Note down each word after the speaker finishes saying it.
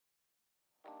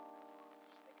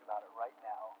right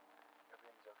now,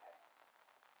 everything's okay.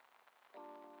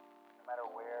 No matter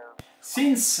where.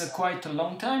 Since quite a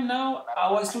long time now,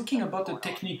 I was looking about a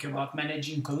technique about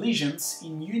managing collisions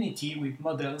in Unity with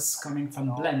models coming from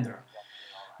Blender.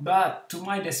 But to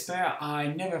my despair, I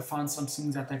never found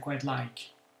something that I quite like.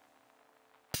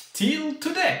 Till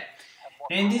today!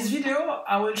 In this video,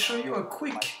 I will show you a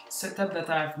quick setup that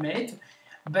I have made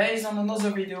based on another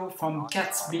video from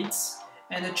Cat's Beats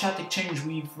and a chat exchange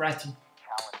with Ratty.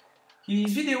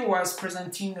 His video was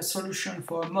presenting a solution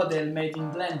for a model made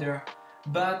in Blender,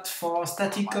 but for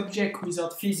static object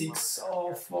without physics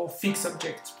or for fixed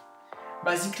object.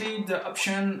 Basically, the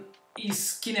option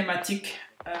is kinematic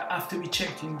have to be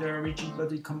checked in the rigid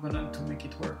body component to make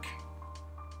it work.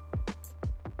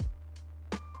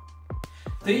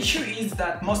 The issue is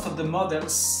that most of the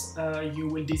models you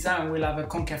will design will have a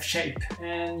concave shape,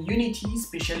 and Unity,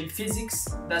 especially physics,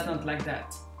 does not like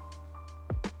that.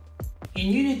 In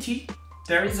Unity,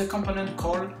 there is a component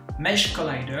called Mesh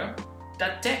Collider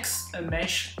that takes a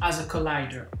mesh as a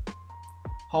collider.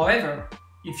 However,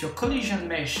 if your collision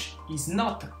mesh is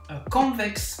not a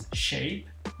convex shape,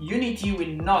 Unity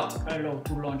will not allow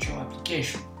to launch your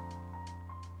application.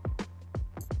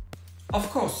 Of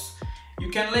course, you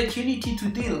can let Unity to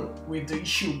deal with the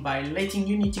issue by letting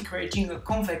Unity creating a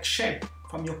convex shape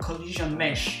from your collision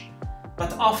mesh,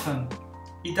 but often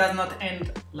it does not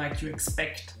end like you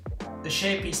expect. The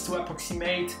shape is too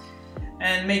approximate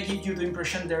and may give you the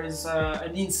impression there is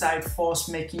an inside force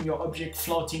making your object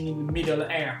floating in the middle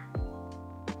air.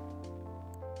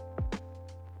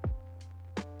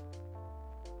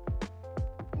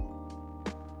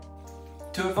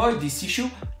 To avoid this issue,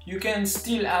 you can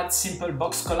still add simple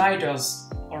box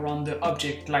colliders around the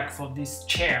object, like for this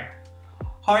chair.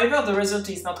 However, the result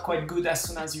is not quite good as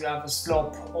soon as you have a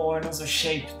slope or another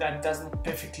shape that does not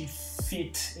perfectly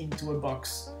fit into a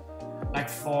box. Like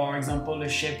for example, a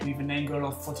shape with an angle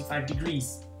of 45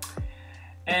 degrees.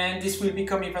 And this will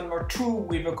become even more true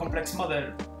with a complex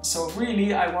model. So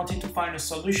really, I wanted to find a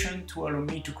solution to allow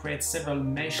me to create several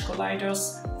mesh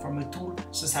colliders from a tool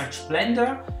such as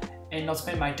Blender, and not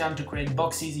spend my time to create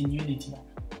boxes in Unity.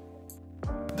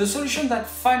 The solution that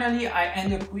finally I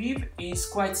end up with is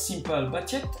quite simple,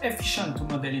 but yet efficient to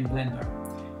model in Blender.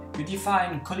 You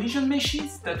define collision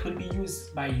meshes that will be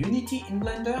used by Unity in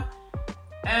Blender,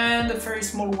 and a very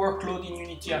small workload in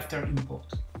Unity after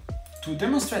import. To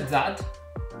demonstrate that,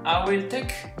 I will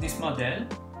take this model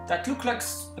that looks like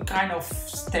a kind of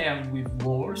stair with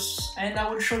walls, and I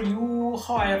will show you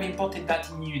how I have imported that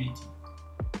in Unity.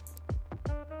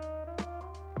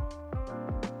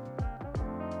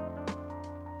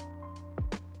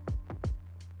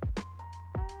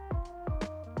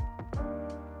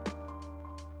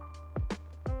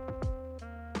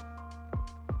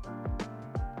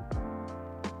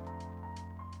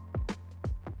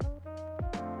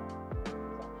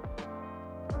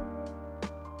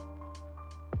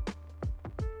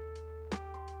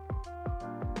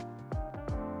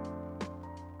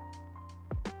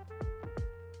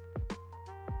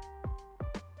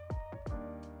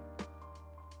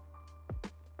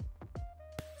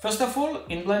 First of all,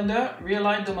 in Blender,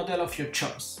 realign the model of your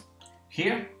choice.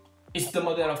 Here, it's the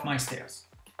model of my stairs.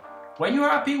 When you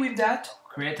are happy with that,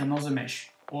 create another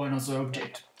mesh or another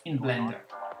object in Blender.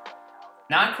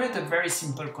 Now create a very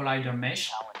simple collider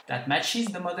mesh that matches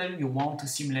the model you want to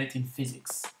simulate in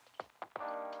physics.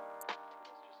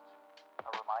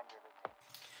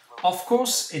 Of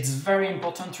course, it's very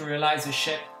important to realize a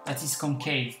shape that is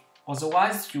concave,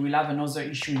 otherwise you will have another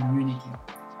issue in Unity.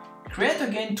 Create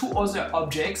again two other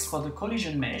objects for the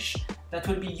collision mesh that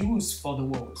will be used for the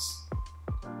walls.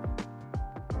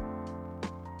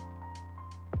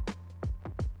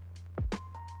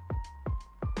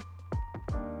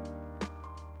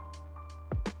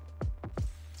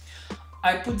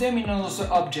 I put them in another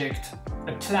object,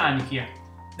 a plan here.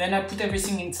 Then I put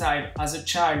everything inside as a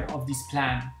child of this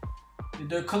plan.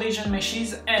 The collision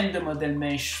meshes and the model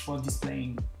mesh for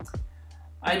displaying.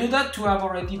 I do that to have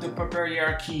already the proper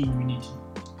hierarchy in Unity.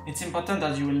 It's important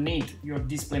as you will need your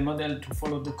display model to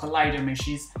follow the collider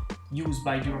meshes used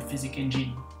by your physics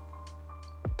engine.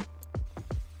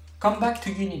 Come back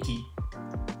to Unity.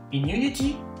 In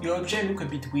Unity, your object looks a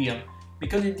bit weird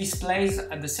because it displays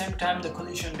at the same time the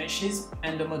collision meshes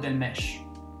and the model mesh.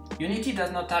 Unity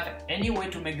does not have any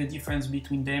way to make the difference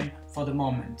between them for the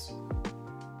moment.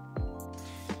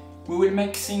 We will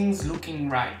make things looking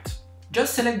right.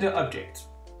 Just select the object.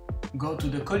 Go to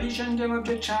the collision game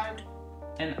object child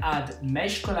and add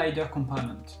mesh collider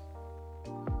component.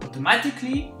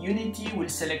 Automatically, Unity will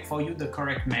select for you the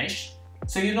correct mesh,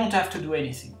 so you don't have to do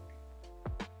anything.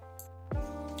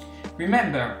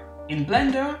 Remember, in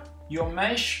Blender, your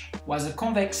mesh was a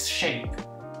convex shape.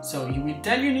 So you will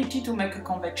tell Unity to make a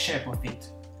convex shape of it,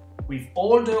 with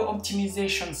all the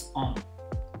optimizations on.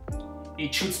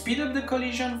 It should speed up the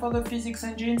collision for the physics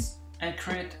engines and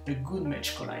create a good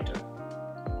mesh collider.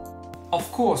 Of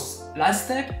course, last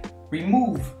step,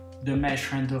 remove the mesh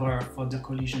renderer for the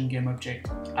collision game object,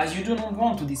 as you do not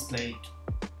want to display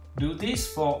it. Do this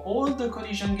for all the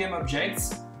collision game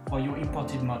objects for your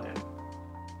imported model.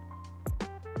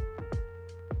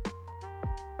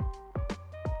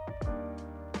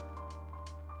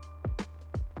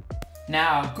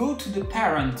 Now go to the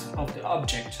parent of the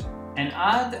object and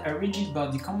add a rigid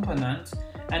body component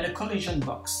and a collision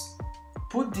box.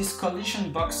 Put this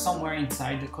collision box somewhere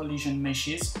inside the collision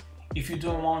meshes if you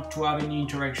don't want to have any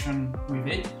interaction with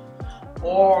it,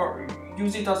 or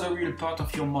use it as a real part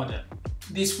of your model.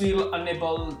 This will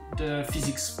enable the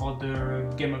physics for the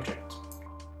game object.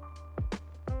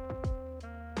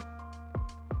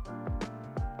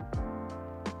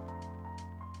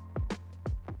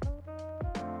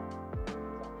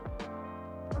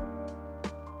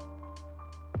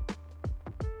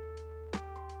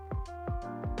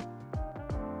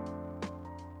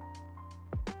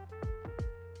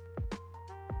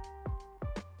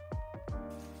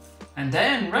 And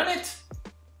then run it!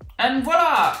 And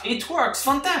voila! It works!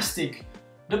 Fantastic!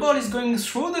 The ball is going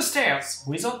through the stairs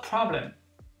without problem.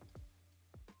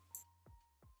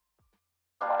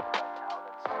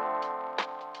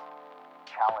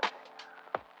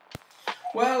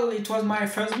 Well, it was my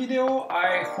first video.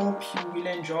 I hope you will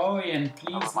enjoy, and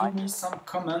please leave me some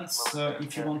comments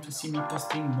if you want to see me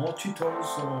posting more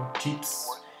tutorials or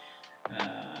tips.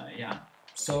 Yeah,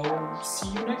 so see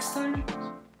you next time.